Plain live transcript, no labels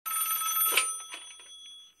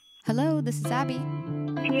Hello, this is Abby.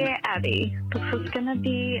 Dear Abby, this is gonna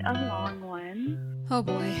be a long one. Oh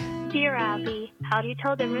boy. Dear Abbey, how do you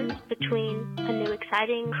tell the difference between a new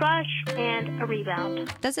exciting crush and a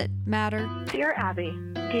rebound? Does it matter? Dear Abby.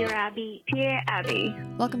 Dear Abbey. Dear Abby.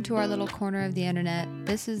 Welcome to our little corner of the internet.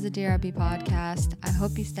 This is the Dear Abby podcast. I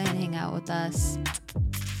hope you stay and hang out with us.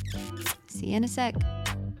 See you in a sec.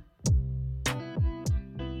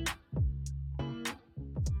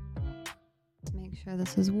 Make sure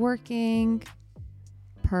this is working.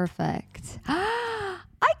 Perfect. I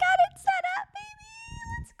got it set up, baby.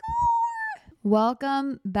 Let's go.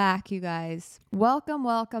 Welcome back, you guys. Welcome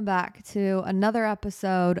back to another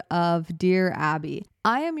episode of Dear Abby.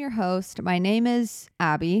 I am your host. My name is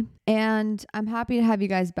Abby, and I'm happy to have you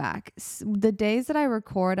guys back. The days that I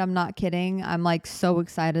record, I'm not kidding. I'm like so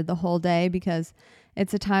excited the whole day because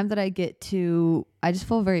it's a time that I just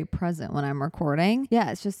feel very present when I'm recording. Yeah,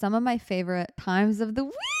 it's just some of my favorite times of the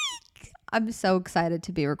week. I'm so excited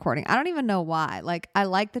to be recording. I don't even know why. Like, I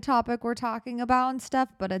like the topic we're talking about and stuff,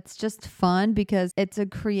 but it's just fun because it's a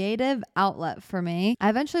creative outlet for me. I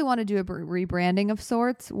eventually want to do a rebranding of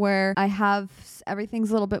sorts where I have everything's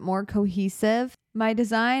a little bit more cohesive. My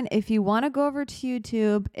design, if you want to go over to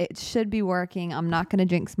YouTube, it should be working. I'm not going to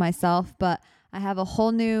jinx myself, but I have a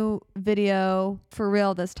whole new video for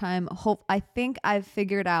real this time. I think I've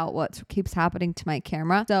figured out what keeps happening to my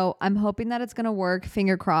camera. So I'm hoping that it's going to work.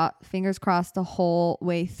 Fingers crossed the whole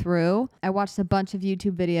way through. I watched a bunch of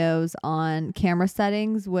YouTube videos on camera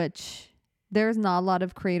settings, which there's not a lot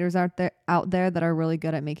of creators out there that are really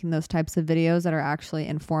good at making those types of videos that are actually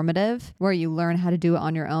informative, where you learn how to do it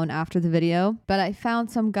on your own after the video. But I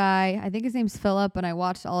found some guy, I think his name's Philip, and I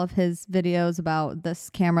watched all of his videos about this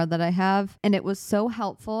camera that I have, and it was so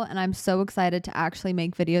helpful, and I'm so excited to actually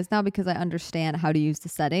make videos now because I understand how to use the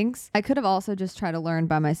settings. I could have also just tried to learn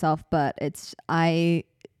by myself, but I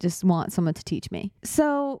just want someone to teach me.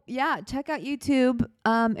 So yeah, check out YouTube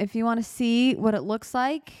if you want to see what it looks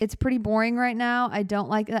like. It's pretty boring right now. I don't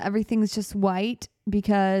like that everything's just white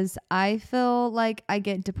because I feel like I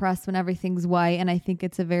get depressed when everything's white, and I think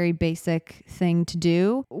it's a very basic thing to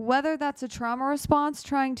do. Whether that's a trauma response,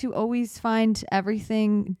 trying to always find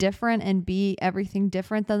everything different and be everything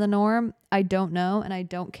different than the norm, I don't know, and I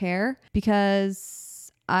don't care because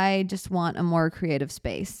I just want a more creative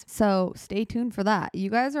space. So stay tuned for that. You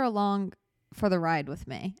guys are along for the ride with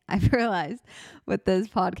me. I've realized with this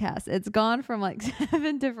podcast, it's gone from like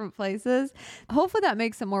 7 different places. Hopefully that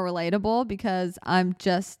makes it more relatable because I'm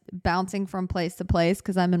just bouncing from place to place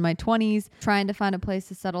because I'm in my 20s, trying to find a place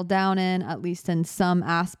to settle down in, at least in some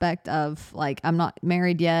aspect of like, I'm not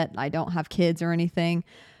married yet. I don't have kids or anything,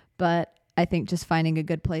 but I think just finding a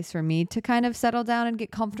good place for me to kind of settle down and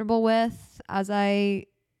get comfortable with as I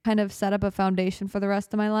kind of set up a foundation for the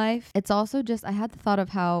rest of my life. It's also just, I had the thought of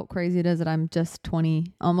how crazy it is that I'm just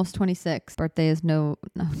 20, almost 26. Birthday is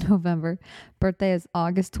November. Birthday is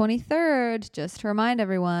August 23rd, just to remind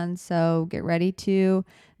everyone. So get ready to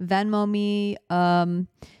Venmo me.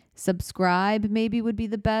 Subscribe maybe would be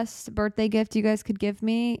the best birthday gift you guys could give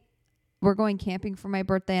me. We're going camping for my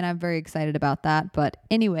birthday and I'm very excited about that. But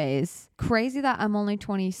anyways, crazy that I'm only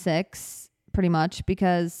 26 pretty much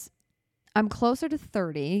because I'm closer to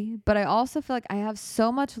 30, but I also feel like I have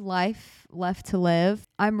so much life left to live.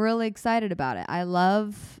 I'm really excited about it. I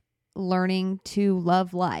love learning to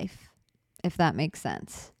love life, if that makes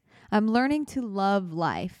sense. I'm learning to love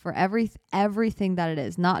life for everything that it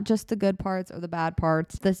is, not just the good parts or the bad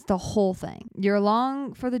parts. That's the whole thing. You're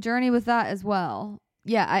along for the journey with that as well.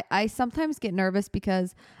 Yeah, I sometimes get nervous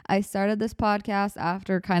because I started this podcast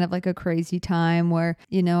after kind of like a crazy time where,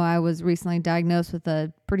 I was recently diagnosed with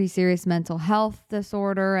a pretty serious mental health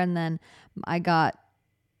disorder. And then I got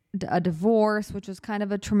a divorce, which was kind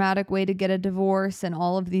of a traumatic way to get a divorce, and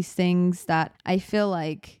all of these things that I feel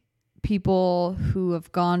like people who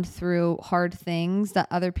have gone through hard things that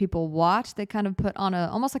other people watch, they kind of put on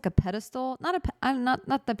almost like a pedestal.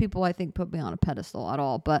 Not that people I think put me on a pedestal at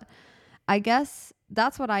all, but I guess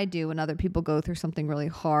that's what I do when other people go through something really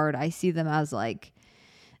hard. I see them as like,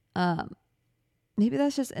 maybe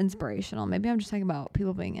that's just inspirational. Maybe I'm just talking about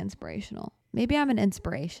people being inspirational. Maybe I'm an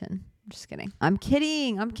inspiration. I'm just kidding. I'm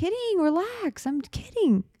kidding. Relax. I'm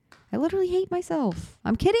kidding. I literally hate myself.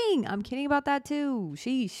 I'm kidding about that too.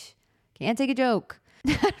 Sheesh. Can't take a joke.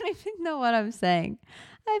 I don't even know what I'm saying.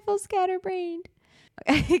 I feel scatterbrained.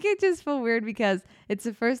 I think it just feel weird because it's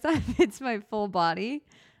the first time it's my full body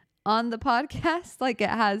on the podcast. Like, it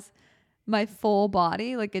has my full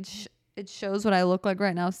body, like it shows what I look like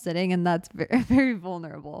right now sitting, and that's very, very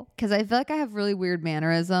vulnerable because I feel like I have really weird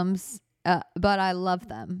mannerisms, but I love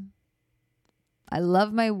them. I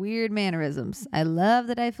love my weird mannerisms. I love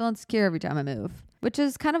that I feel insecure every time I move, which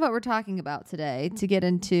is kind of what we're talking about today. To get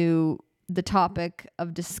into the topic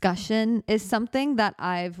of discussion is something that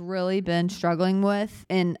I've really been struggling with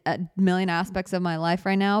in a million aspects of my life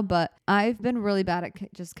right now, but I've been really bad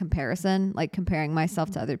at just comparison, like comparing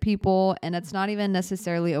myself to other people. And it's not even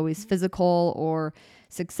necessarily always physical or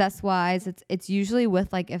success wise. It's usually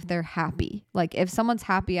with like if they're happy. Like if someone's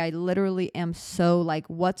happy, I literally am so like,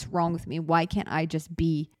 what's wrong with me? Why can't I just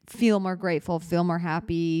feel more grateful, feel more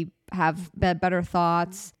happy, have better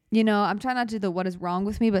thoughts? You know, I'm trying not to do the what is wrong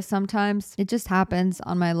with me, but sometimes it just happens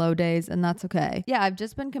on my low days, and that's okay. Yeah, I've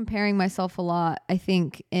just been comparing myself a lot, I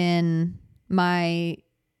think, in my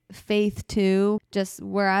faith too, just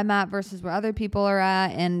where I'm at versus where other people are at,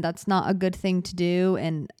 and that's not a good thing to do.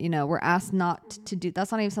 And you know, we're asked not to do,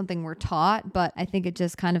 that's not even something we're taught, but I think it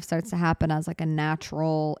just kind of starts to happen as like a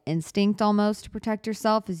natural instinct almost to protect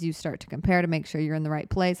yourself as you start to compare to make sure you're in the right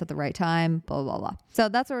place at the right time, blah blah blah. So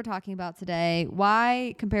that's what we're talking about today.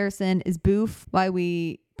 Why comparison is boof, why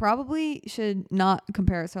we probably should not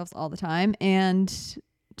compare ourselves all the time, and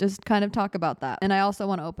just kind of talk about that. And I also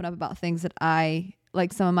want to open up about things that I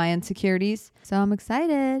like, some of my insecurities. So I'm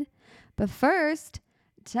excited. But first,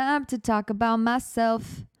 time to talk about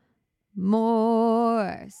myself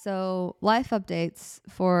more. So life updates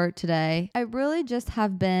for today. I really just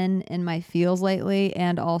have been in my feels lately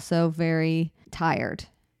and also very tired.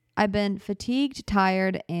 I've been fatigued,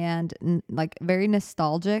 tired, and like very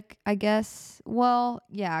nostalgic, I guess. Well,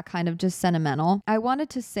 yeah, kind of just sentimental. I wanted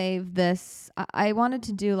to save this. I wanted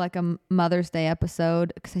to do like a Mother's Day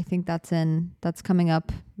episode because I think that's coming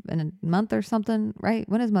up in a month or something, right?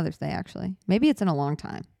 When is Mother's Day actually? Maybe it's in a long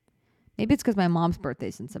time. Maybe it's because my mom's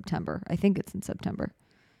birthday's in September. I think it's in September.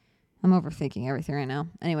 I'm overthinking everything right now.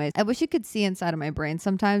 Anyways, I wish you could see inside of my brain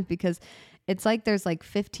sometimes because it's like there's like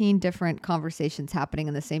 15 different conversations happening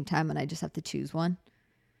in the same time and I just have to choose one.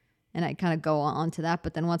 And I kind of go on to that.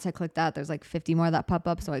 But then once I click that, there's like 50 more that pop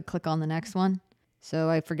up. So I click on the next one. So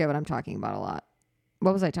I forget what I'm talking about a lot.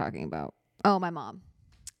 What was I talking about? Oh, my mom.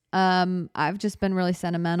 I've just been really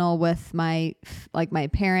sentimental with my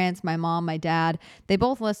parents, my mom, my dad. They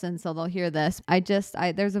both listen, so they'll hear this.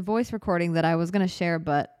 There's a voice recording that I was going to share,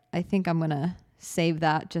 but I think I'm going to save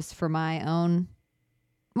that just for my own.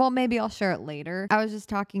 Well, maybe I'll share it later. I was just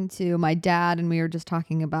talking to my dad and we were just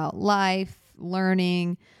talking about life,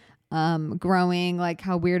 learning, growing, like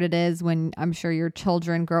how weird it is when I'm sure your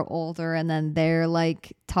children grow older and then they're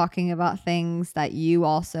like talking about things that you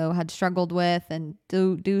also had struggled with and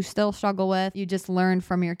do still struggle with. You just learn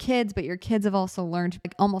from your kids, but your kids have also learned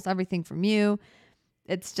like almost everything from you.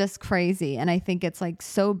 It's just crazy. And I think it's like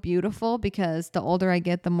so beautiful because the older I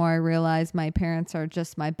get, the more I realize my parents are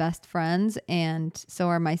just my best friends and so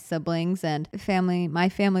are my siblings and family. My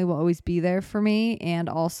family will always be there for me. And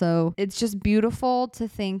also it's just beautiful to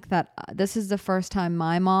think that this is the first time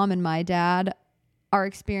my mom and my dad are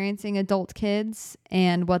experiencing adult kids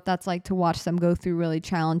and what that's like to watch them go through really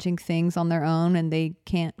challenging things on their own and they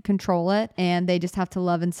can't control it. And they just have to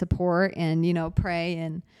love and support and, you know, pray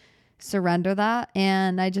and surrender that.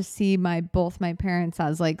 And I just see both my parents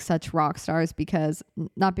as like such rock stars because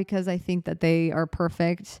not because I think that they are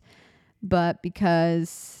perfect, but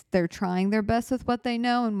because they're trying their best with what they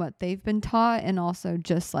know and what they've been taught and also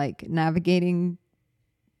just like navigating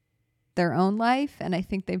their own life. And I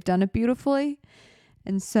think they've done it beautifully.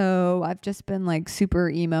 And so I've just been like super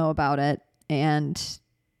emo about it. And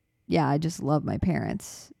yeah, I just love my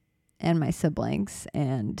parents and my siblings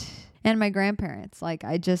and my grandparents. Like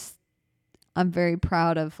I'm very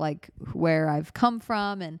proud of like where I've come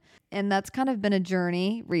from and that's kind of been a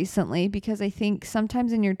journey recently because I think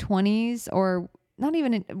sometimes in your 20s or not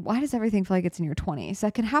even why does everything feel like it's in your 20s?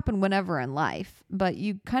 That can happen whenever in life, but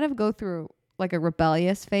you kind of go through like a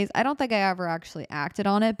rebellious phase. I don't think I ever actually acted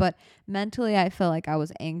on it, but mentally I feel like I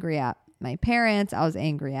was angry at my parents. I was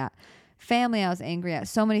angry at family. I was angry at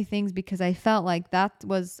so many things because I felt like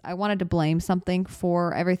I wanted to blame something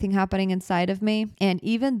for everything happening inside of me. And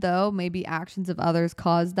even though maybe actions of others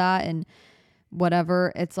caused that and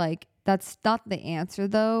whatever, it's like, that's not the answer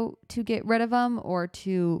though, to get rid of them or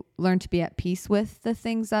to learn to be at peace with the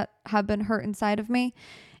things that have been hurt inside of me.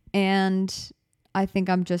 And I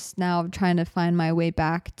think I'm just now trying to find my way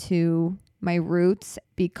back to my roots,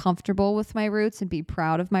 be comfortable with my roots and be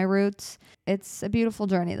proud of my roots. It's a beautiful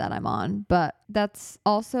journey that I'm on, but that's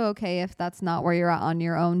also okay if that's not where you're at on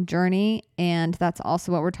your own journey. And that's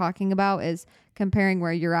also what we're talking about is comparing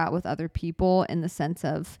where you're at with other people in the sense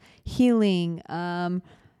of healing,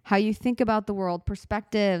 how you think about the world,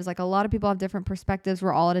 perspectives. Like a lot of people have different perspectives.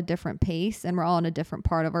 We're all at a different pace and we're all in a different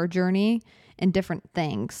part of our journey and different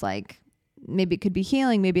things. Like Maybe it could be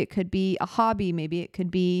healing. Maybe it could be a hobby. Maybe it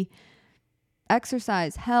could be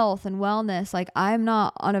exercise, health, and wellness. Like, I'm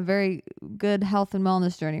not on a very good health and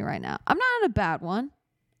wellness journey right now. I'm not on a bad one.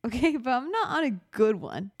 Okay. But I'm not on a good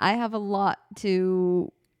one. I have a lot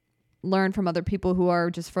to learn from other people who are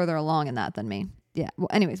just further along in that than me. Yeah. Well,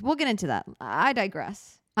 anyways, we'll get into that. I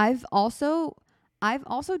digress. I've also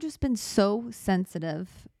just been so sensitive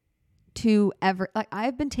to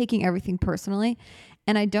I've been taking everything personally,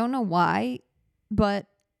 and I don't know why, but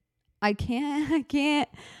I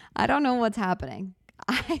don't know what's happening.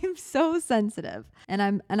 I'm so sensitive, and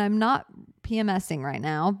I'm not PMSing right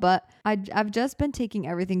now, but I've just been taking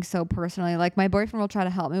everything so personally. Like, my boyfriend will try to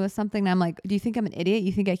help me with something, and I'm like, do you think I'm an idiot?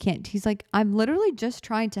 You think I can't? He's like, I'm literally just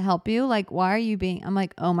trying to help you. Like, why are you being? I'm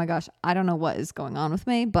like, oh my gosh, I don't know what is going on with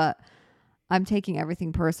me, but I'm taking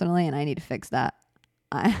everything personally, and I need to fix that.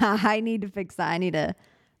 I need to fix that. I need to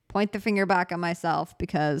point the finger back at myself,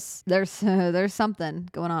 because there's something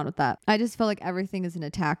going on with that. I just feel like everything is an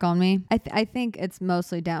attack on me. I think it's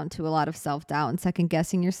mostly down to a lot of self-doubt and second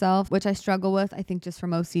guessing yourself, which I struggle with. I think just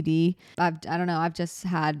from OCD, I don't know. I've just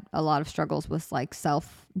had a lot of struggles with like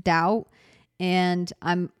self-doubt, and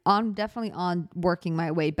I'm definitely on working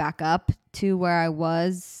my way back up to where I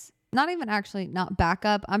was. Not back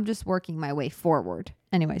up. I'm just working my way forward.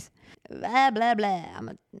 Anyways, blah, blah, blah. I'm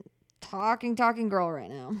a talking girl right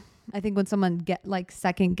now. I think when someone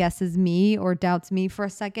second guesses me or doubts me for a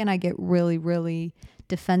second, I get really, really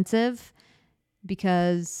defensive,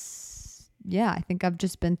 because I think I've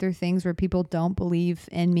just been through things where people don't believe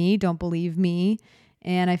in me, don't believe me.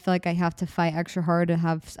 And I feel like I have to fight extra hard to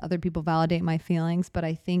have other people validate my feelings. But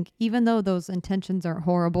I think even though those intentions are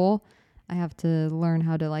horrible, I have to learn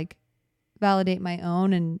how to validate my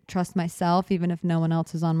own and trust myself, even if no one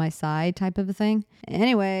else is on my side, type of a thing.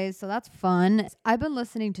 Anyways, so that's fun. I've been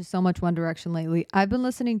listening to so much One Direction lately. I've been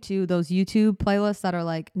listening to those YouTube playlists that are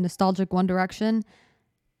like nostalgic One Direction.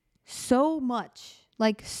 So much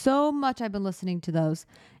I've been listening to those.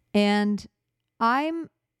 And I'm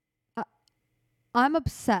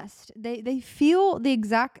obsessed. They feel the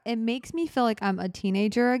exact, it makes me feel like I'm a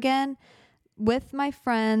teenager again, with my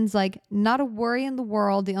friends, like not a worry in the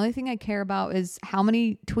world. The only thing I care about is how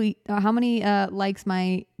many likes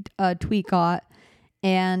my tweet got,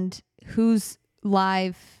 and who's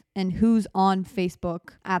live and who's on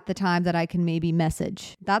Facebook at the time that I can maybe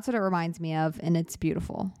message. That's what it reminds me of, and it's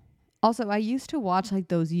beautiful. Also, I used to watch like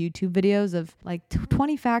those YouTube videos of like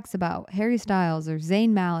 20 facts about Harry Styles or Zayn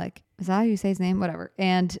Malik. Is that how you say his name? Whatever.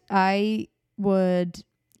 And I would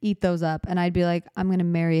eat those up, and I'd be like, I'm going to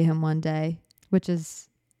marry him one day, which is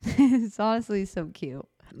it's honestly so cute.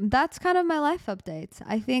 That's kind of my life updates.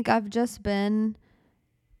 I think I've just been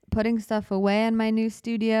putting stuff away in my new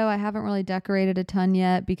studio. I haven't really decorated a ton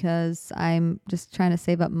yet because I'm just trying to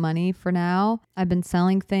save up money for now. I've been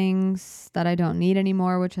selling things that I don't need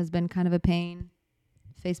anymore, which has been kind of a pain.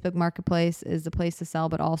 Facebook Marketplace is the place to sell,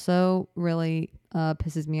 but also really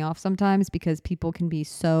pisses me off sometimes because people can be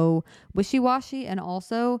so wishy-washy, and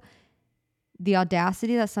also the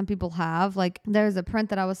audacity that some people have. Like, there's a print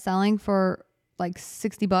that I was selling for like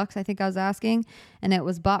 $60, I think I was asking, and it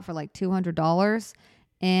was bought for like $200.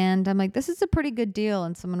 And I'm like, this is a pretty good deal.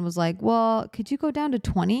 And someone was like, well, could you go down to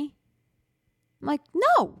 20? I'm like,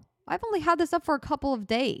 no, I've only had this up for a couple of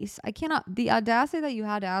days. I cannot. The audacity that you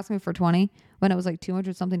had to ask me for 20 when it was like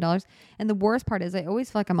 $200 something. And the worst part is I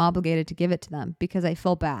always feel like I'm obligated to give it to them because I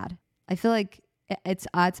feel bad. I feel like it's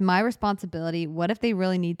my responsibility. What if they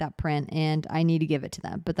really need that print and I need to give it to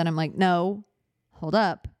them? But then I'm like, no, hold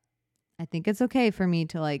up. I think it's okay for me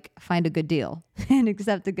to like find a good deal and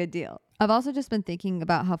accept a good deal. I've also just been thinking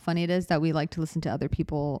about how funny it is that we like to listen to other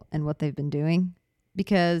people and what they've been doing,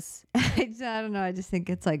 because I don't know. I just think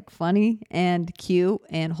it's like funny and cute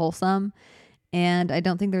and wholesome. And I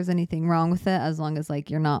don't think there's anything wrong with it as long as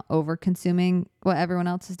like you're not over consuming what everyone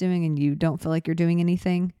else is doing and you don't feel like you're doing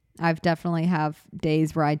anything. I've definitely have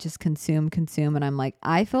days where I just consume and I'm like,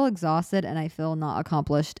 I feel exhausted and I feel not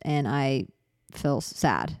accomplished and I feel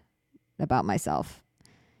sad about myself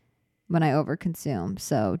when I overconsume.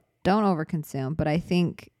 So don't overconsume, but I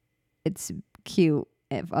think it's cute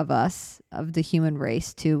of the human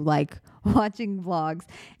race to like watching vlogs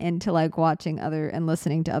and to like watching other and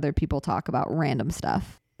listening to other people talk about random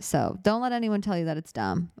stuff. So don't let anyone tell you that it's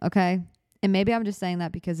dumb, okay? And maybe I'm just saying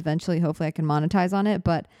that because eventually, hopefully I can monetize on it,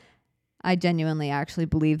 but I genuinely actually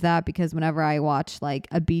believe that, because whenever I watch like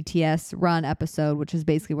a BTS Run episode, which is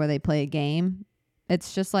basically where they play a game,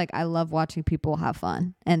 it's just like, I love watching people have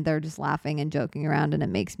fun and they're just laughing and joking around, and it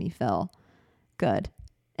makes me feel good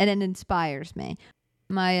and it inspires me.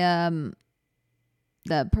 My,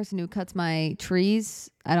 the person who cuts my trees,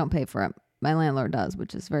 I don't pay for him. my landlord does,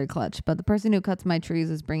 which is very clutch. But the person who cuts my trees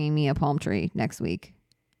is bringing me a palm tree next week.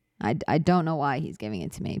 I don't know why he's giving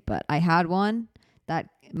it to me, but I had one that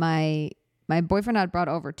my boyfriend had brought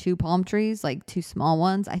over 2 palm trees, like 2 small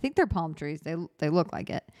ones. I think they're palm trees. They look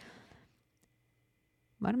like it.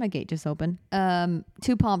 Why did my gate just open?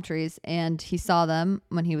 2 palm trees, and he saw them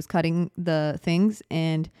when he was cutting the things,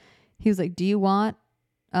 and he was like, "Do you want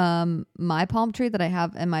my palm tree that I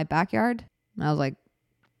have in my backyard?" And I was like,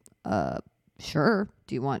 sure.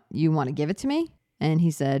 Do you want to give it to me? And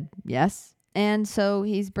he said, yes. And so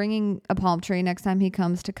he's bringing a palm tree next time he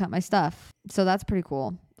comes to cut my stuff. So that's pretty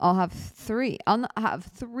cool. I'll have 3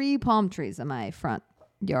 palm trees in my front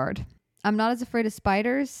yard. I'm not as afraid of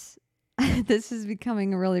spiders. This is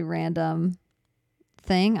becoming a really random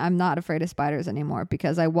thing. I'm not afraid of spiders anymore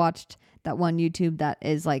because I watched that one YouTube that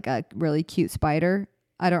is like a really cute spider.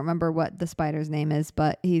 I don't remember what the spider's name is,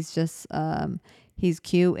 but he's just, he's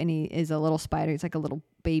cute and he is a little spider. He's like a little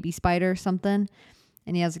baby spider or something.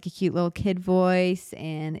 And he has like a cute little kid voice,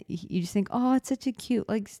 and you just think, oh, it's such a cute,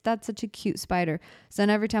 like that's such a cute spider. So then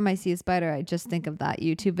every time I see a spider, I just think of that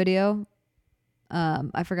YouTube video.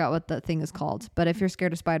 I forgot what the thing is called, but if you're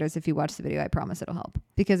scared of spiders, if you watch the video, I promise it'll help,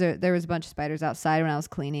 because there was a bunch of spiders outside when I was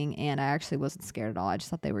cleaning, and I actually wasn't scared at all. I just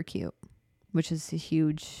thought they were cute, which is a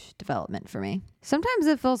huge development for me. Sometimes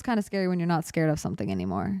it feels kind of scary when you're not scared of something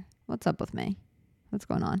anymore. What's up with me? What's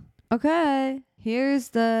going on? Okay, here's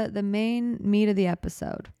the main meat of the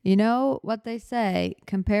episode. You know what they say,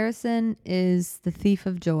 comparison is the thief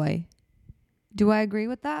of joy. Do I agree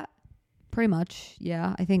with that? Pretty much,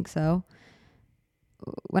 yeah, I think so.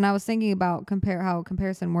 When I was thinking about how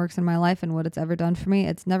comparison works in my life and what it's ever done for me,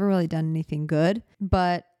 it's never really done anything good.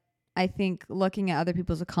 But I think looking at other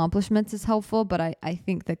people's accomplishments is helpful, but I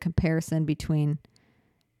think the comparison between,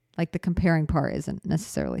 like the comparing part isn't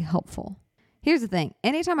necessarily helpful. Here's the thing.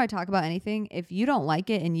 Anytime I talk about anything, if you don't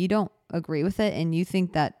like it and you don't agree with it and you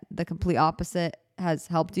think that the complete opposite has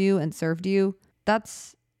helped you and served you,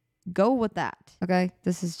 go with that. Okay?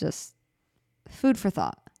 This is just food for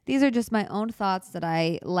thought. These are just my own thoughts that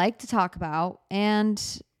I like to talk about and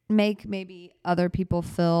make maybe other people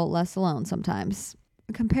feel less alone sometimes.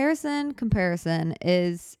 Comparison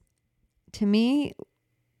is, to me,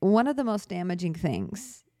 one of the most damaging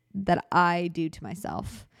things that I do to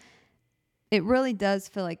myself. It really does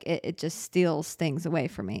feel like it just steals things away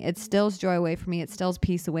from me. It steals joy away from me. It steals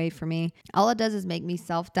peace away from me. All it does is make me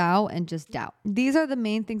self-doubt and just doubt. These are the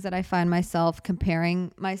main things that I find myself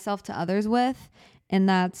comparing myself to others with, and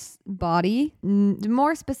that's body.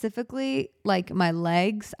 More specifically, like my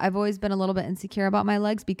legs. I've always been a little bit insecure about my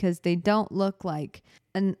legs because they don't look like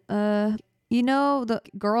the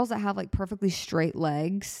girls that have like perfectly straight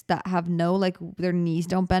legs that have no, like their knees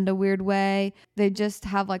don't bend a weird way. They just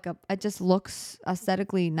have it just looks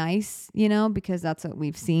aesthetically nice, because that's what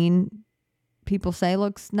we've seen people say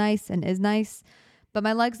looks nice and is nice. But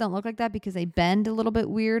my legs don't look like that because they bend a little bit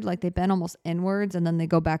weird. Like they bend almost inwards and then they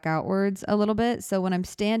go back outwards a little bit. So when I'm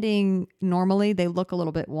standing normally, they look a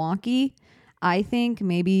little bit wonky. I think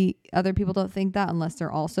maybe other people don't think that unless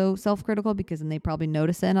they're also self-critical, because then they probably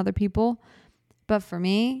notice it in other people. But for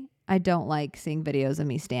me, I don't like seeing videos of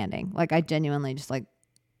me standing. Like I genuinely just it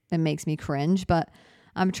makes me cringe, but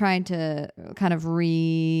I'm trying to kind of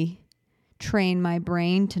retrain my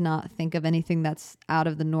brain to not think of anything that's out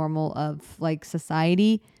of the normal of like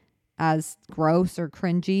society as gross or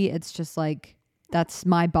cringy. It's just like, that's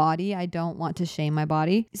my body. I don't want to shame my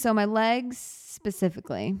body. So my legs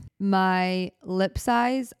specifically, my lip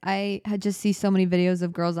size, I just see so many videos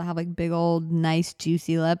of girls that have like big old nice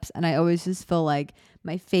juicy lips, and I always just feel like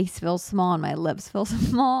my face feels small and my lips feel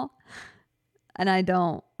small. And I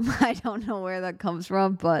don't know where that comes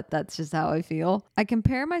from, but that's just how I feel. I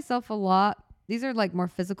compare myself a lot. These are like more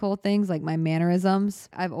physical things, like my mannerisms.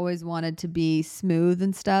 I've always wanted to be smooth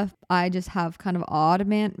and stuff. I just have kind of odd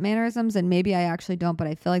mannerisms, and maybe I actually don't, but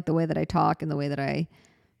I feel like the way that I talk and the way that I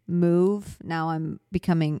move, now I'm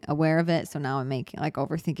becoming aware of it. So now I'm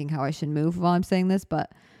overthinking how I should move while I'm saying this.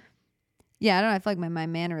 But yeah, I don't know. I feel like my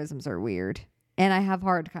mannerisms are weird, and I have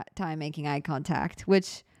hard time making eye contact,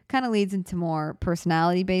 which kind of leads into more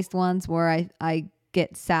personality based ones where I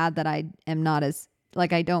get sad that I am not as,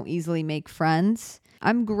 like, I don't easily make friends.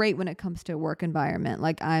 I'm great when it comes to a work environment.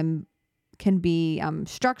 Like I'm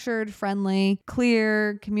structured, friendly,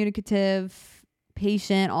 clear, communicative,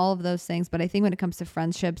 patient, all of those things. But I think when it comes to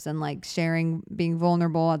friendships and like sharing, being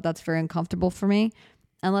vulnerable, that's very uncomfortable for me.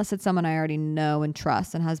 unless it's someone I already know and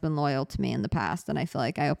trust and has been loyal to me in the past. And I feel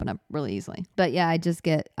like I open up really easily. But yeah,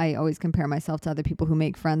 I always compare myself to other people who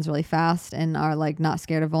make friends really fast and are like not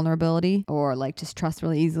scared of vulnerability or like just trust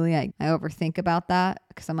really easily. I overthink about that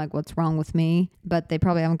because I'm like, what's wrong with me? But they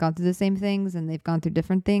probably haven't gone through the same things and they've gone through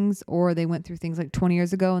different things, or they went through things like 20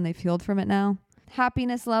 years ago and they've healed from it now.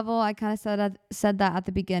 Happiness level, I kind of said that at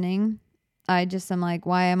the beginning. I just am like,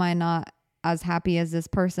 why am I not as happy as this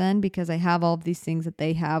person? Because I have all of these things that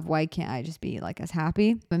they have. Why can't I just be like as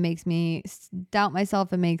happy? It makes me doubt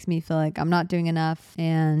myself. It makes me feel like I'm not doing enough,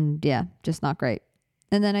 and yeah, just not great.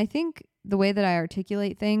 And then I think the way that I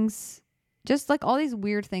articulate things, just like all these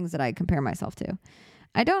weird things that I compare myself to.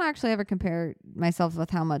 I don't actually ever compare myself with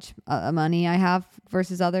how much money I have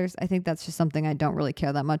versus others. I think that's just something I don't really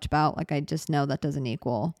care that much about. Like, I just know that doesn't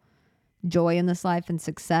equal joy in this life and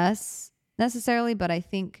success necessarily, but I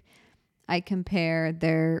think I compare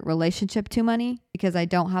their relationship to money because I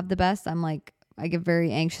don't have the best. I get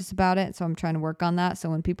very anxious about it. So I'm trying to work on that. So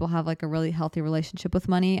when people have like a really healthy relationship with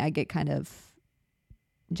money, I get kind of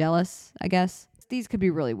jealous, I guess. These could be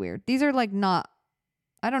really weird. These are like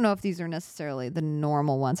I don't know if these are necessarily the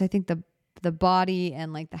normal ones. I think the body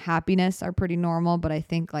and like the happiness are pretty normal, but I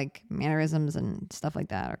think like mannerisms and stuff like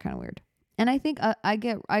that are kind of weird. And I think I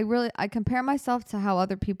compare myself to how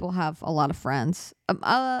other people have a lot of friends.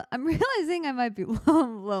 I'm realizing I might be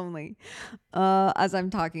lonely as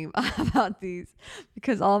I'm talking about these,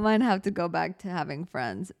 because all mine have to go back to having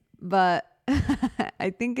friends. But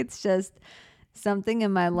I think it's just something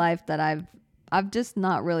in my life that I've just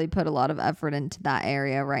not really put a lot of effort into that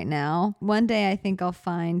area right now. One day I think I'll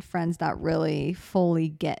find friends that really fully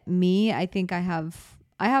get me. I think I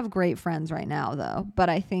have great friends right now though, but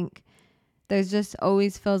I think there's just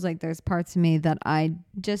always feels like there's parts of me that I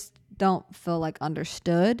just don't feel like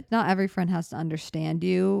understood. Not every friend has to understand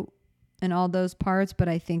you in all those parts, but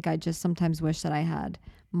I think I just sometimes wish that I had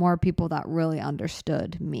more people that really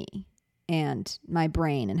understood me and my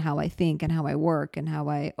brain and how I think and how I work and how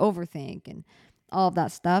I overthink and all of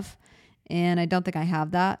that stuff. And I don't think I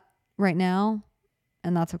have that right now,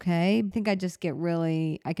 and that's okay. I think I just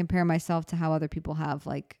I compare myself to how other people have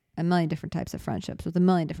like a million different types of friendships with a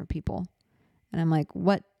million different people. And I'm like,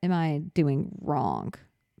 what am I doing wrong?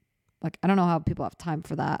 Like, I don't know how people have time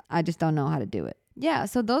for that. I just don't know how to do it. Yeah,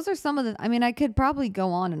 so those are some of I could probably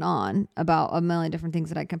go on and on about a million different things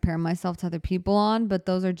that I compare myself to other people on, but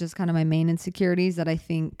those are just kind of my main insecurities that I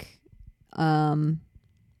think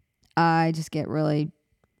I just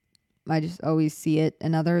always see it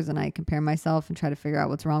in others, and I compare myself and try to figure out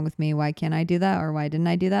what's wrong with me. Why can't I do that? Or why didn't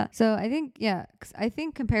I do that? So I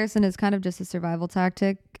think comparison is kind of just a survival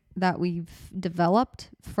tactic that we've developed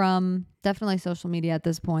from definitely social media at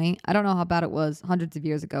this point. I don't know how bad it was hundreds of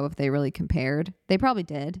years ago if they really compared. They probably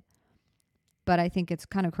did. But I think it's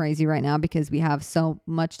kind of crazy right now because we have so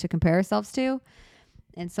much to compare ourselves to,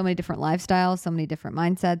 and so many different lifestyles, so many different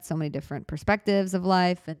mindsets, so many different perspectives of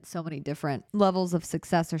life, and so many different levels of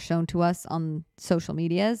success are shown to us on social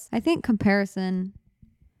medias. I think comparison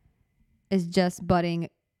is just butting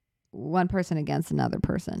one person against another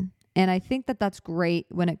person. And I think that that's great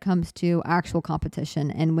when it comes to actual competition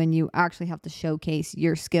and when you actually have to showcase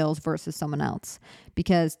your skills versus someone else,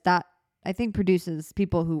 because that I think produces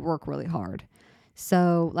people who work really hard.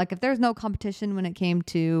 So like if there's no competition when it came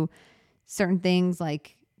to certain things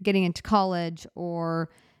like getting into college or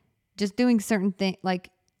just doing certain things like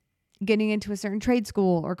getting into a certain trade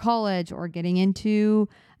school or college or getting into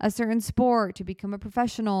a certain sport to become a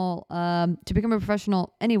professional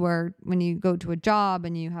anywhere, when you go to a job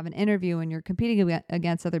and you have an interview and you're competing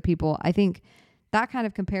against other people, I think that kind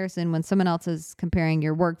of comparison when someone else is comparing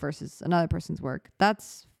your work versus another person's work,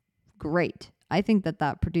 that's great. I think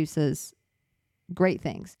that produces great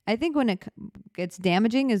things. I think when it gets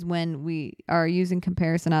damaging is when we are using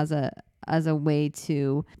comparison as a way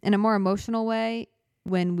to, in a more emotional way,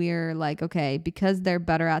 when we're like, okay, because they're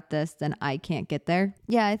better at this, then I can't get there.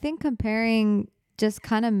 Yeah, I think comparing just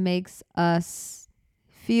kind of makes us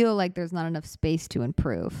feel like there's not enough space to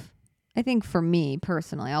improve. I think for me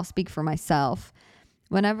personally, I'll speak for myself.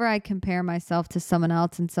 Whenever I compare myself to someone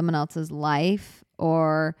else in someone else's life,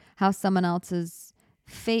 or how someone else's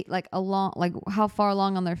fate, like how far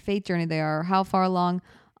along on their faith journey they are, or how far along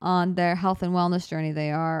on their health and wellness journey they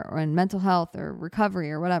are, or in mental health or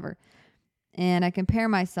recovery or whatever, and I compare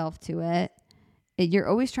myself to it, you're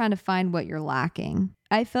always trying to find what you're lacking.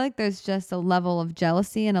 I feel like there's just a level of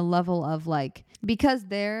jealousy and a level of like, because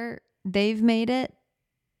they've made it,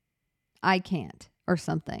 I can't, or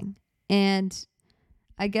something. And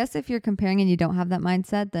I guess if you're comparing and you don't have that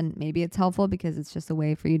mindset, then maybe it's helpful because it's just a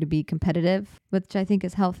way for you to be competitive, which I think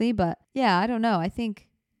is healthy. But yeah, I don't know. I think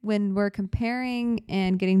when we're comparing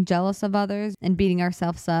and getting jealous of others and beating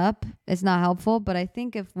ourselves up, it's not helpful. But I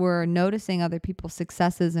think if we're noticing other people's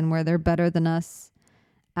successes and where they're better than us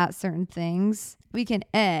at certain things, we can,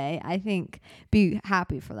 I think, be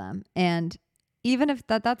happy for them. And even if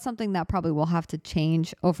that's something that probably will have to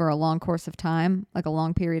change over a long course of time, like a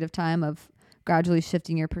long period of time of gradually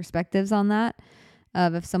shifting your perspectives on that.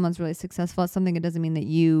 If someone's really successful at something, it doesn't mean that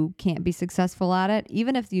you can't be successful at it.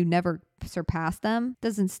 Even if you never surpass them,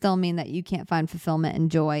 doesn't still mean that you can't find fulfillment and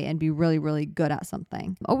joy and be really, really good at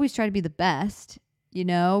something. Always try to be the best,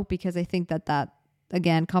 because I think that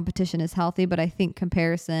again, competition is healthy, but I think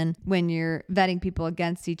comparison, when you're vetting people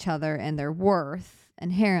against each other and their worth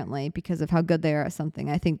inherently because of how good they are at something,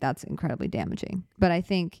 I think that's incredibly damaging. But I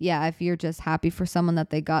think, if you're just happy for someone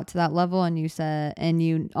that they got to that level, and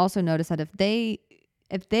you also notice that if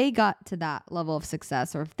they got to that level of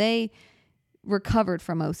success, or if they recovered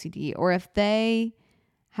from OCD, or if they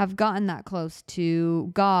have gotten that close to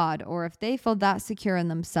God, or if they feel that secure in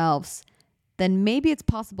themselves, then maybe it's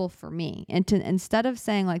possible for me. And to, instead of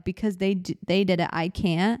saying like, because they did it, I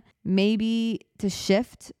can't, maybe to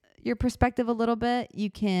shift your perspective a little bit,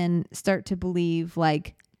 you can start to believe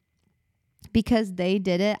like, because they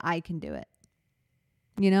did it, I can do it.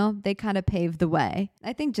 They kind of paved the way.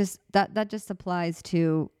 I think just that just applies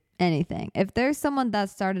to anything. If there's someone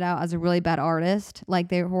that started out as a really bad artist, like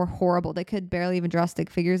they were horrible, they could barely even draw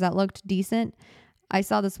stick figures that looked decent. I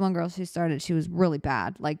saw this one girl, she was really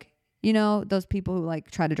bad. Like, those people who like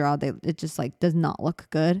try to draw, it just like does not look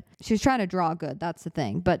good. She was trying to draw good. That's the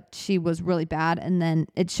thing. But she was really bad. And then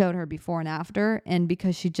it showed her before and after. And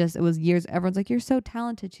because it was years, everyone's like, you're so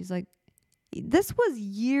talented. She's like, this was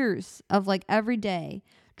years of like every day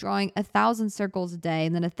drawing 1,000 circles a day,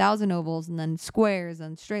 and then 1,000 ovals, and then squares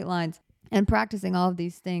and straight lines, and practicing all of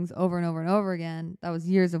these things over and over and over again. That was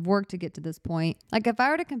years of work to get to this point. Like if I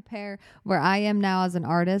were to compare where I am now as an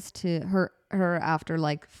artist to her after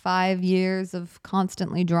like 5 years of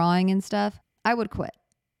constantly drawing and stuff, I would quit.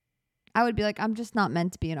 I would be like, I'm just not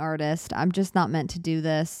meant to be an artist. I'm just not meant to do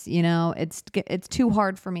this. It's too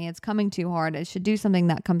hard for me. It's coming too hard. I should do something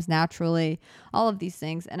that comes naturally, all of these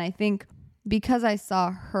things. And I think because I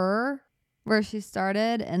saw her where she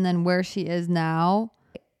started and then where she is now,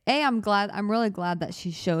 I'm really glad that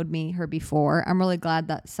she showed me her before. I'm really glad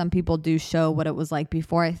that some people do show what it was like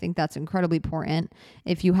before. I think that's incredibly important.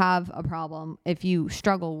 If you have a problem, if you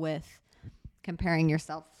struggle with comparing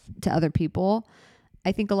yourself to other people,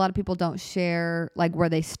 I think a lot of people don't share like where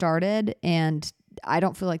they started, and I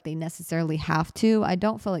don't feel like they necessarily have to. I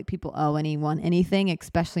don't feel like people owe anyone anything,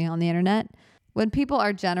 especially on the internet. When people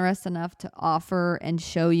are generous enough to offer and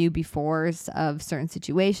show you befores of certain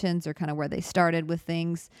situations or kind of where they started with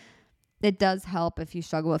things, it does help if you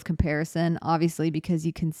struggle with comparison, obviously, because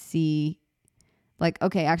you can see like,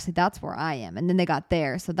 okay, actually that's where I am. And then they got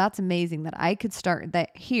there. So that's amazing that I could start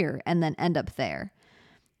that here and then end up there.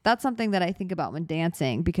 That's something that I think about when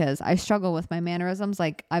dancing, because I struggle with my mannerisms.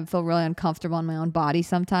 Like I feel really uncomfortable in my own body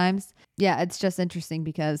sometimes. Yeah, it's just interesting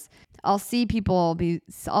because I'll see people's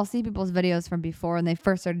videos from before when they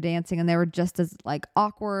first started dancing, and they were just as like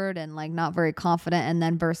awkward and like not very confident. And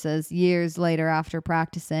then versus years later after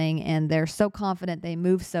practicing, and they're so confident, they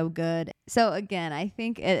move so good. So again, I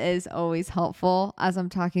think it is always helpful as I'm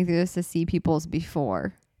talking through this to see people's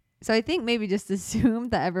before. So I think maybe just assume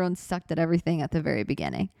that everyone sucked at everything at the very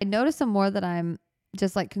beginning. I notice the more that I'm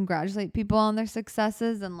just like congratulate people on their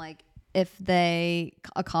successes, and like if they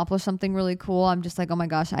accomplish something really cool, I'm just like, oh my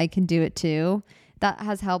gosh, I can do it too. That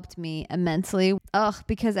has helped me immensely.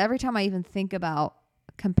 Because every time I even think about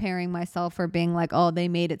comparing myself or being like, oh, they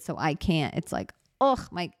made it so I can't, it's like,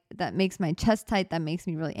 that makes my chest tight. That makes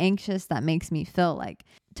me really anxious. That makes me feel like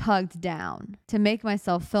tugged down. To make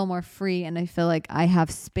myself feel more free, and I feel like I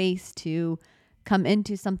have space to come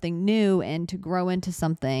into something new and to grow into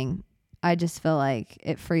something, I just feel like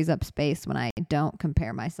it frees up space when I don't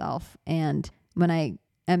compare myself and when I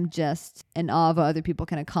am just in awe of what other people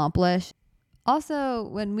can accomplish. Also,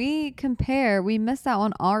 when we compare, we miss out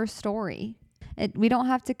on our story. We don't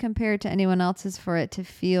have to compare to anyone else's for it to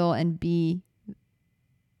feel and be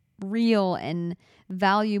real and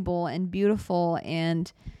valuable and beautiful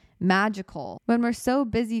and magical. When we're so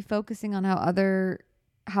busy focusing on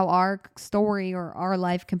how our story or our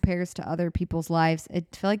life compares to other people's lives, I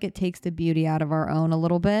feel like it takes the beauty out of our own a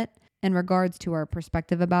little bit in regards to our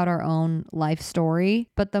perspective about our own life story.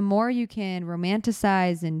 But the more you can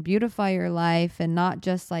romanticize and beautify your life, and not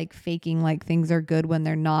just like faking like things are good when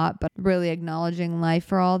they're not, but really acknowledging life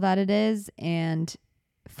for all that it is and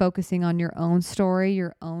focusing on your own story,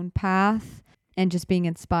 your own path, and just being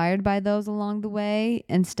inspired by those along the way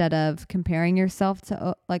instead of comparing yourself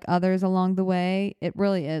to like others along the way, it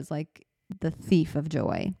really is like the thief of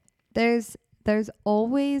joy. There's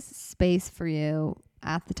always space for you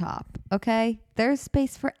at the top. Okay. There's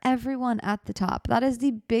space for everyone at the top. That is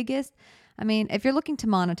the biggest. I mean, if you're looking to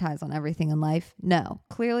monetize on everything in life, no,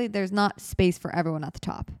 clearly there's not space for everyone at the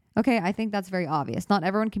top. Okay. I think that's very obvious. Not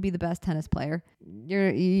everyone can be the best tennis player.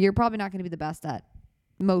 You're probably not going to be the best at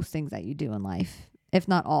most things that you do in life, if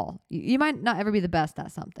not all. You might not ever be the best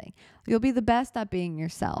at something. You'll be the best at being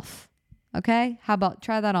yourself. Okay. How about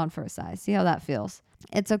try that on for a size? See how that feels.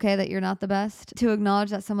 It's okay that you're not the best. To acknowledge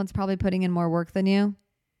that someone's probably putting in more work than you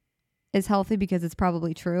is healthy because it's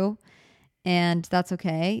probably true. And that's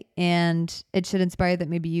okay. And it should inspire that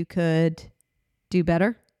maybe you could do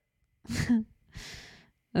better. I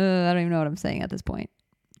don't even know what I'm saying at this point.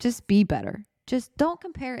 Just be better. Just don't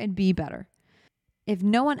compare and be better. If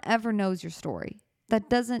no one ever knows your story, that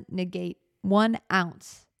doesn't negate 1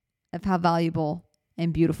 ounce of how valuable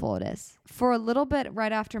and beautiful it is. For a little bit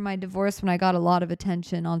right after my divorce, when I got a lot of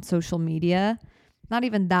attention on social media, not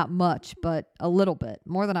even that much, but a little bit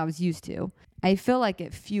more than I was used to, I feel like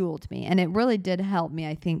it fueled me, and it really did help me.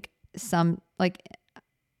 I think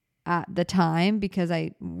at the time, because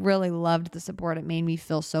I really loved the support. It made me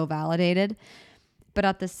feel so validated. But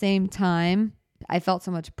at the same time, I felt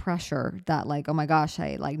so much pressure that like, oh my gosh,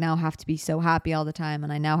 I like now have to be so happy all the time.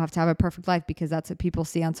 And I now have to have a perfect life because that's what people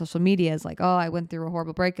see on social media is like, oh, I went through a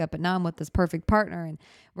horrible breakup, but now I'm with this perfect partner and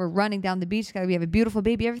we're running down the beach together. We have a beautiful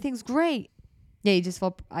baby. Everything's great. Yeah,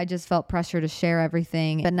 I just felt pressure to share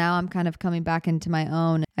everything. But now I'm kind of coming back into my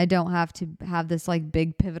own. I don't have to have this like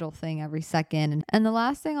big pivotal thing every second. And the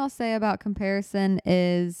last thing I'll say about comparison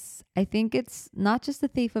is I think it's not just a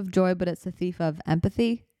thief of joy, but it's a thief of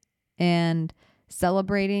empathy and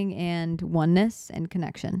celebrating and oneness and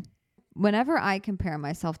connection. Whenever I compare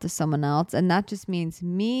myself to someone else, and that just means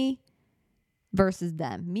me versus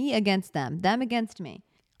them, me against them against me,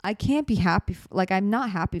 I can't be happy. I'm not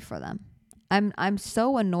happy for them. I'm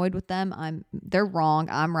so annoyed with them. They're wrong.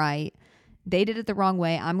 I'm right. They did it the wrong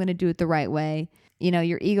way. I'm going to do it the right way. You know,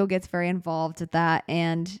 your ego gets very involved with that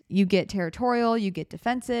and you get territorial, you get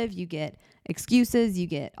defensive, you get excuses, you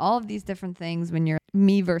get all of these different things when you're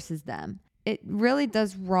me versus them. It really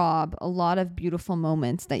does rob a lot of beautiful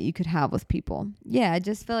moments that you could have with people. Yeah, I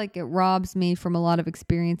just feel like it robs me from a lot of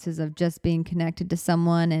experiences of just being connected to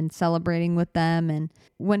someone and celebrating with them. And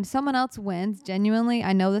when someone else wins, genuinely,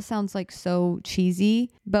 I know this sounds like so cheesy,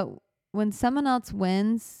 but when someone else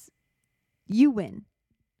wins, you win.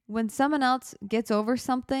 When someone else gets over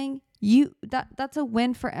something, that's a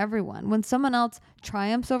win for everyone. When someone else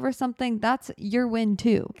triumphs over something, that's your win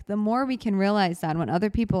too. The more we can realize that when other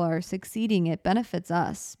people are succeeding, it benefits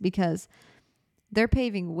us because they're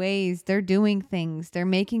paving ways, they're doing things, they're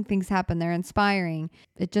making things happen, they're inspiring.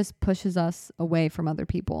 It just pushes us away from other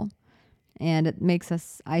people and it makes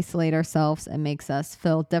us isolate ourselves and makes us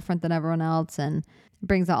feel different than everyone else and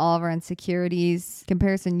brings out all of our insecurities.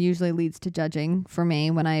 Comparison usually leads to judging for me.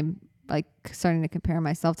 When I'm like starting to compare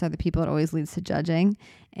myself to other people, it always leads to judging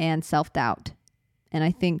and self-doubt. And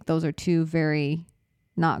I think those are two very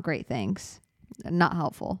not great things, not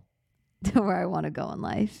helpful to where I want to go in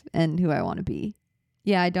life and who I want to be.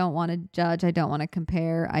 Yeah, I don't want to judge. I don't want to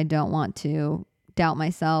compare. I don't want to doubt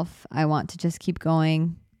myself. I want to just keep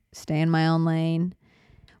going, stay in my own lane.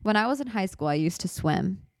 When I was in high school, I used to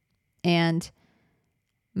swim, and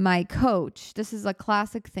my coach, this is a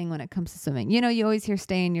classic thing when it comes to swimming. You know, you always hear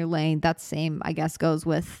stay in your lane. That same, I guess, goes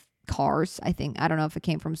with cars. I don't know if it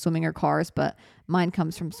came from swimming or cars, but mine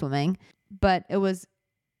comes from swimming. But it was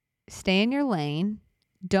stay in your lane.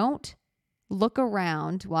 Don't look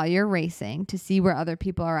around while you're racing to see where other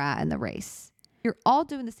people are at in the race. You're all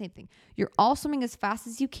doing the same thing. You're all swimming as fast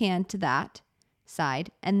as you can to that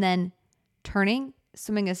side and then turning,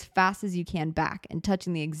 swimming as fast as you can back and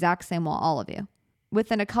touching the exact same wall, all of you.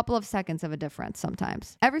 Within a couple of seconds of a difference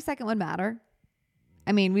sometimes. Every second would matter.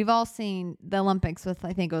 I mean, we've all seen the Olympics with,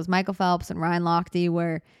 I think it was Michael Phelps and Ryan Lochte,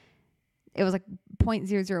 where it was like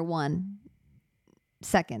 0.001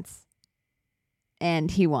 seconds. And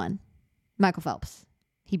he won. Michael Phelps.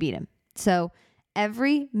 He beat him. So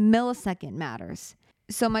every millisecond matters.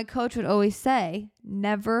 So my coach would always say,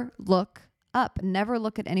 never look up. Never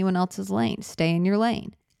look at anyone else's lane. Stay in your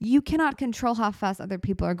lane. You cannot control how fast other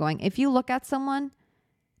people are going. If you look at someone,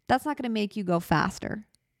 that's not going to make you go faster.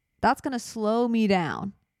 That's going to slow me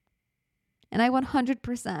down. And I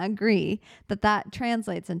 100% agree that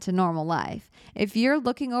translates into normal life. If you're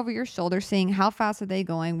looking over your shoulder, seeing how fast are they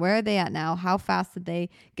going, where are they at now, how fast did they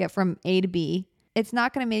get from A to B, it's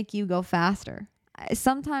not going to make you go faster.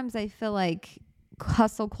 Sometimes I feel like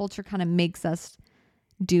hustle culture kind of makes us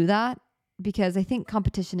do that, because I think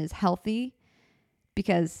competition is healthy,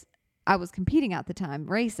 because I was competing at the time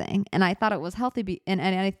racing, and I thought it was healthy. And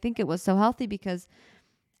I think it was so healthy because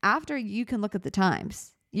after you can look at the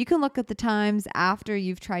times, after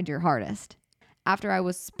you've tried your hardest. After I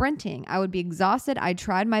was sprinting, I would be exhausted. I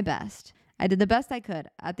tried my best. I did the best I could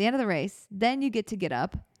at the end of the race. Then you get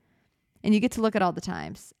up and you get to look at all the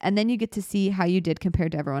times, and then you get to see how you did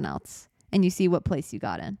compared to everyone else, and you see what place you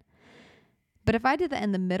got in. But if I did that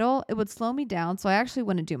in the middle, it would slow me down. So I actually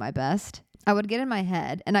wouldn't do my best. I would get in my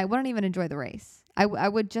head and I wouldn't even enjoy the race. I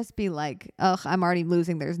would just be like, ugh, I'm already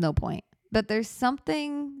losing. There's no point. But there's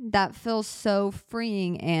something that feels so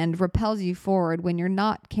freeing and repels you forward when you're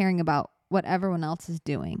not caring about what everyone else is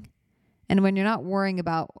doing. And when you're not worrying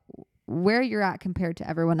about where you're at compared to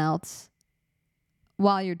everyone else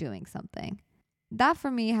while you're doing something. That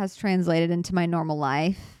for me has translated into my normal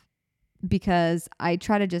life, because I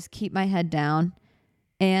try to just keep my head down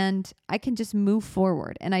and I can just move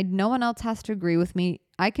forward, and no one else has to agree with me.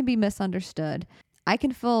 I can be misunderstood. I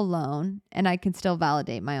can feel alone, and I can still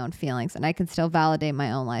validate my own feelings, and I can still validate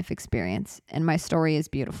my own life experience. And my story is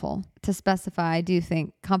beautiful. To specify, I do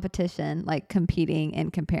think competition, like competing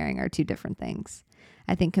and comparing, are two different things.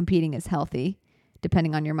 I think competing is healthy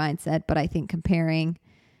depending on your mindset, but I think comparing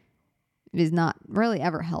is not really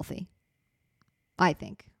ever healthy, I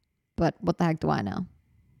think. But what the heck do I know?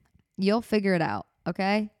 You'll figure it out,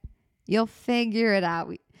 okay? You'll figure it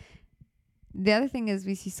out. The other thing is,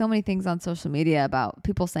 we see so many things on social media about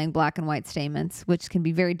people saying black and white statements, which can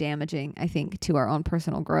be very damaging, I think, to our own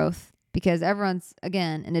personal growth, because everyone's,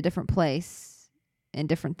 again, in a different place in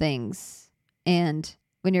different things. And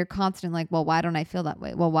when you're constant like, well, why don't I feel that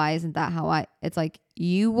way? Well, why isn't that how it's like,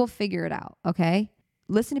 you will figure it out, okay?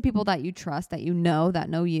 Listen to people that you trust, that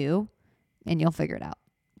know you, and you'll figure it out.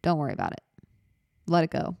 Don't worry about it. Let it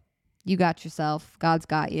go. You got yourself. God's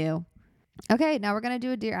got you. Okay, now we're going to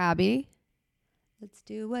do a Dear Abby. Let's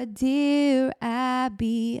do a Dear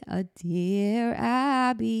Abby, a Dear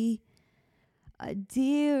Abby, a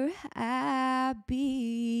Dear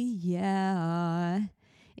Abby, yeah,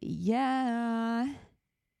 yeah.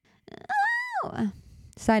 Oh.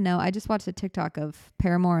 Side note, I just watched a TikTok of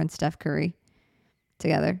Paramore and Steph Curry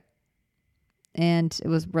together, and it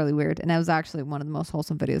was really weird, and it was actually one of the most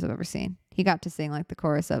wholesome videos I've ever seen. He got to sing like the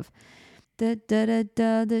chorus of da da da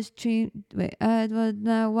da, this dream, wait,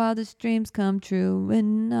 my wildest dreams come true,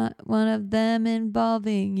 and not one of them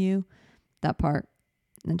involving you. That part.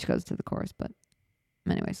 And then she goes to the chorus. But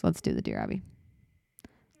anyways, let's do the Dear Abby.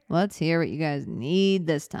 Let's hear what you guys need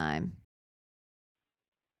this time.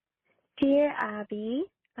 Dear Abby,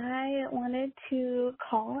 I wanted to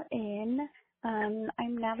call in.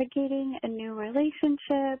 I'm navigating a new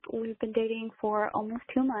relationship. We've been dating for almost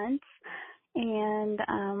 2 months. And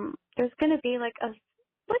there's going to be like a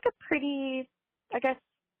pretty, I guess,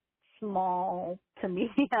 small to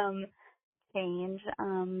medium change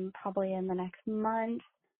probably in the next month.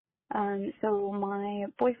 So my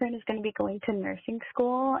boyfriend is going to be going to nursing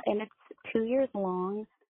school, and it's 2 years long.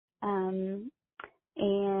 And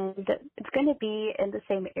it's going to be in the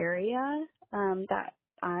same area that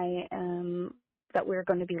we're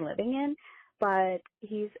going to be living in. But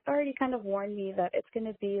he's already kind of warned me that it's going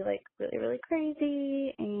to be like really, really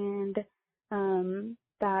crazy, and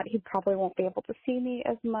that he probably won't be able to see me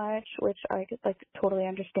as much, which I like totally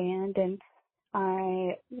understand. And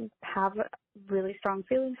I have really strong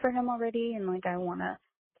feelings for him already, and like I want to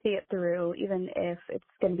see it through, even if it's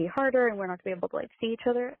going to be harder and we're not going to be able to like see each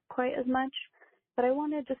other quite as much. But I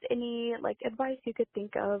wanted just any like advice you could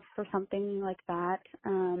think of for something like that.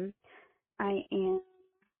 I am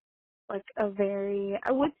like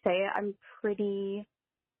I would say I'm pretty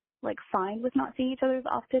like fine with not seeing each other as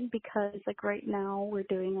often, because like right now we're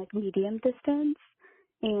doing like medium distance,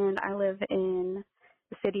 and I live in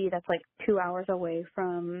a city that's like 2 hours away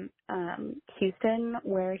from Houston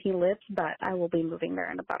where he lives, but I will be moving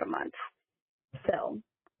there in about a month. So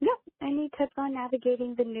yeah, any tips on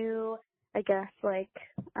navigating the new, I guess,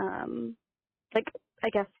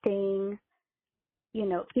 staying,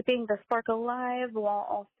 keeping the spark alive while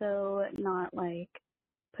also not like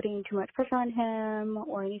putting too much pressure on him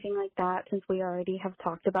or anything like that, since we already have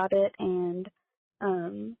talked about it and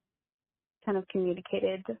kind of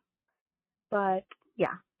communicated. But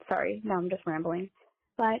yeah, sorry, now I'm just rambling.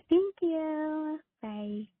 But thank you.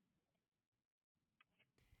 Bye.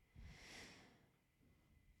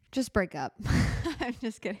 Just break up. I'm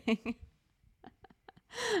just kidding.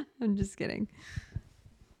 I'm just kidding.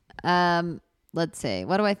 Let's see.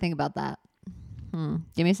 What do I think about that?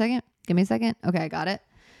 Give me a second. Okay, I got it.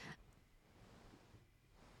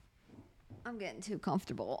 I'm getting too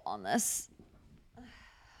comfortable on this.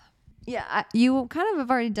 Yeah, you kind of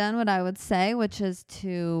have already done what I would say, which is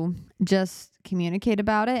to just communicate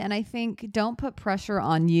about it. And I think don't put pressure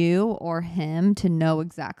on you or him to know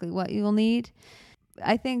exactly what you'll need.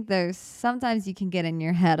 I think there's sometimes you can get in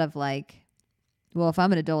your head of like, well, if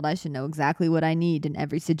I'm an adult, I should know exactly what I need in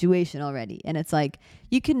every situation already. And it's like,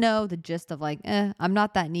 you can know the gist of like, I'm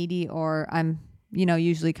not that needy, or I'm,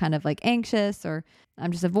 usually kind of like anxious, or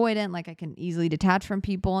I'm just avoidant. Like I can easily detach from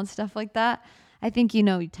people and stuff like that. I think you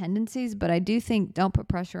know your tendencies, but I do think don't put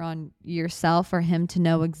pressure on yourself or him to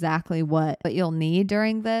know exactly what you'll need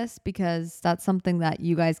during this, because that's something that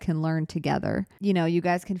you guys can learn together. You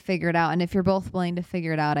guys can figure it out. And if you're both willing to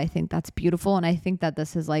figure it out, I think that's beautiful. And I think that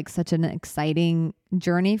this is like such an exciting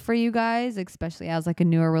journey for you guys, especially as like a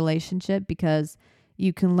newer relationship, because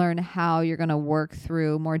you can learn how you're going to work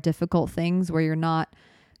through more difficult things where you're not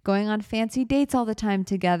going on fancy dates all the time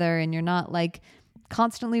together, and you're not like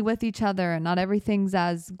constantly with each other, and not everything's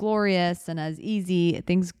as glorious and as easy.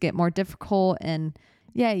 Things get more difficult, and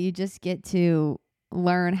you just get to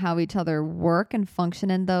learn how each other work and function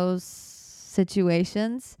in those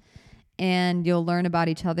situations. And you'll learn about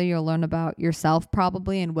each other. You'll learn about yourself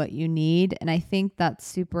probably and what you need. And I think that's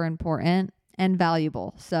super important and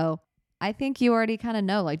valuable. So I think you already kind of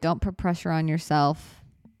know, like, don't put pressure on yourself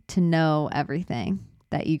to know everything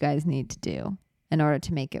that you guys need to do in order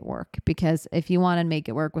to make it work. Because if you want to make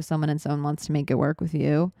it work with someone and someone wants to make it work with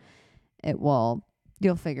you,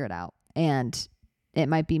 you'll figure it out. And it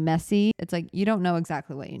might be messy. It's like, you don't know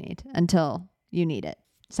exactly what you need until you need it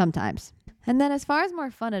sometimes. And then as far as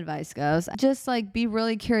more fun advice goes, just like be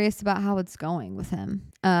really curious about how it's going with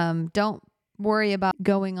him. Don't worry about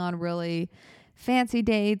going on really fancy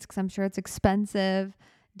dates, because I'm sure it's expensive.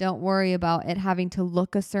 Don't worry about it having to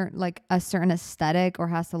look a certain aesthetic, or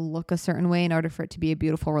has to look a certain way in order for it to be a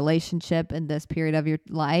beautiful relationship in this period of your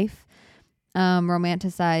life.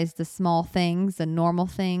 Romanticize the small things, the normal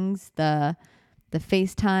things, the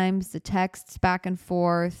FaceTimes, the texts back and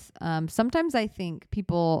forth. Sometimes I think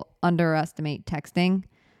people underestimate texting.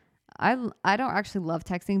 I don't actually love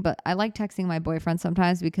texting, but I like texting my boyfriend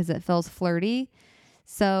sometimes because it feels flirty.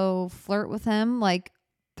 So flirt with him like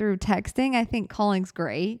through texting. I think calling's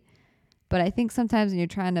great, but I think sometimes when you're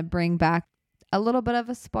trying to bring back a little bit of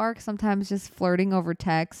a spark, sometimes just flirting over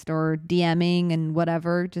text or DMing and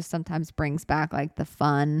whatever just sometimes brings back like the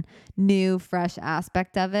fun, new, fresh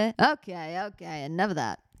aspect of it. Okay, enough of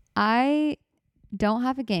that. I don't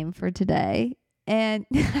have a game for today. And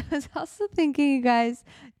I was also thinking, you guys,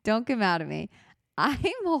 don't get mad at me.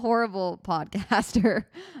 I'm a horrible podcaster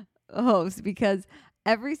host, because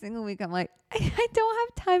every single week I'm like, I don't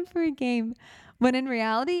have time for a game. When in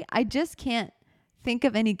reality, I just can't think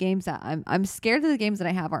of any games that I'm scared that the games that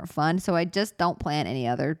I have aren't fun. So I just don't plan any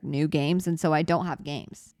other new games. And so I don't have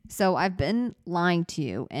games. So I've been lying to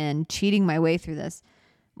you and cheating my way through this.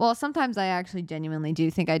 Well, sometimes I actually genuinely do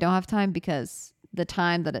think I don't have time, because the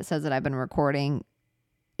time that it says that I've been recording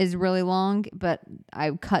is really long, but I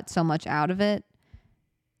cut so much out of it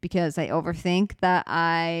because I overthink that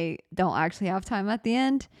I don't actually have time at the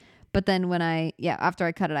end. But then after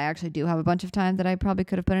I cut it, I actually do have a bunch of time that I probably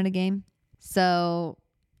could have put in a game. So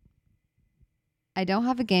I don't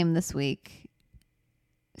have a game this week.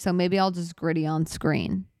 So maybe I'll just gritty on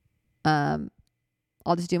screen. I'll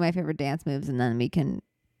just do my favorite dance moves, and then we can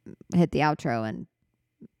hit the outro and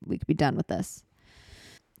we could be done with this.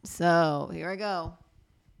 So here I go.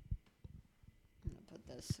 I'm going to put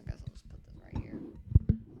this, I guess I'll just put this right here.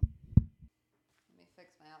 Let me fix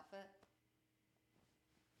my outfit.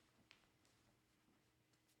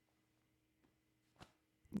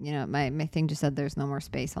 My thing just said there's no more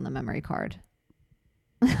space on the memory card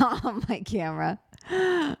on my camera.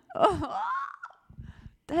 Oh,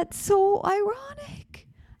 that's so ironic.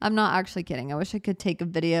 I'm not actually kidding. I wish I could take a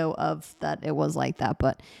video of that it was like that,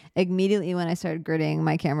 but immediately when I started gritting,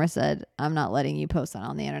 my camera said, I'm not letting you post that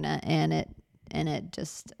on the internet, and it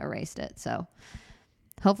just erased it. So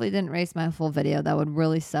hopefully it didn't erase my full video. That would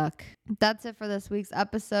really suck. That's it for this week's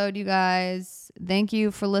episode, you guys. Thank you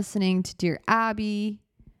for listening to Dear Abbey.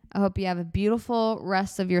 I hope you have a beautiful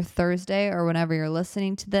rest of your Thursday or whenever you're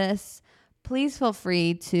listening to this. Please feel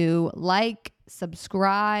free to like,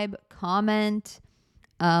 subscribe, comment,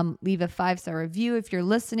 leave a 5-star review if you're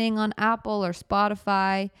listening on Apple or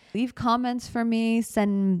Spotify. Leave comments for me.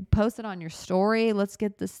 Post it on your story. Let's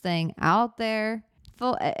get this thing out there.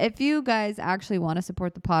 If you guys actually want to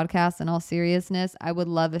support the podcast in all seriousness, I would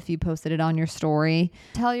love if you posted it on your story.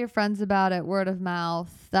 Tell your friends about it, word of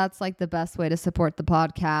mouth. That's like the best way to support the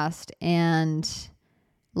podcast. And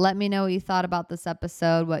let me know what you thought about this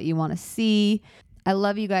episode, what you want to see. I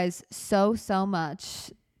love you guys so, so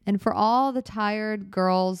much. And for all the tired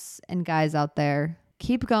girls and guys out there,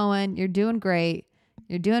 keep going. You're doing great.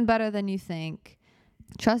 You're doing better than you think.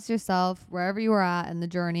 Trust yourself wherever you are at in the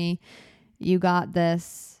journey. You got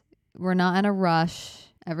this. We're not in a rush.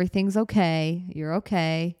 Everything's okay. You're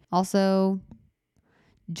okay. Also,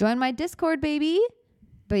 join my Discord, baby.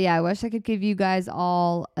 But yeah, I wish I could give you guys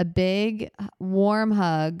all a big, warm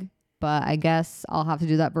hug. But I guess I'll have to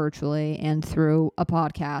do that virtually and through a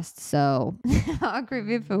podcast. So how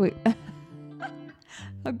creepy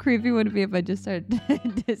how creepy would it be if I just started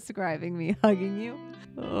describing me hugging you?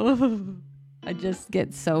 Oh, I just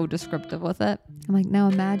get so descriptive with it. I'm like, now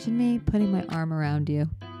imagine me putting my arm around you.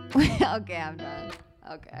 Okay, I'm done.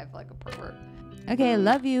 Okay, I feel like a pervert. Okay,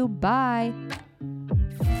 love you. Bye.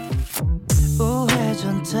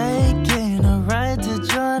 우회전 taking a ride to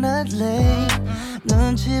journey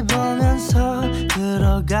눈치 보면서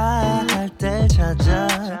들어가야 할 때 찾아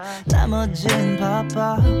나머진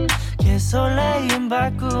바빠 개설레임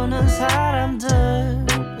바꾸는 사람들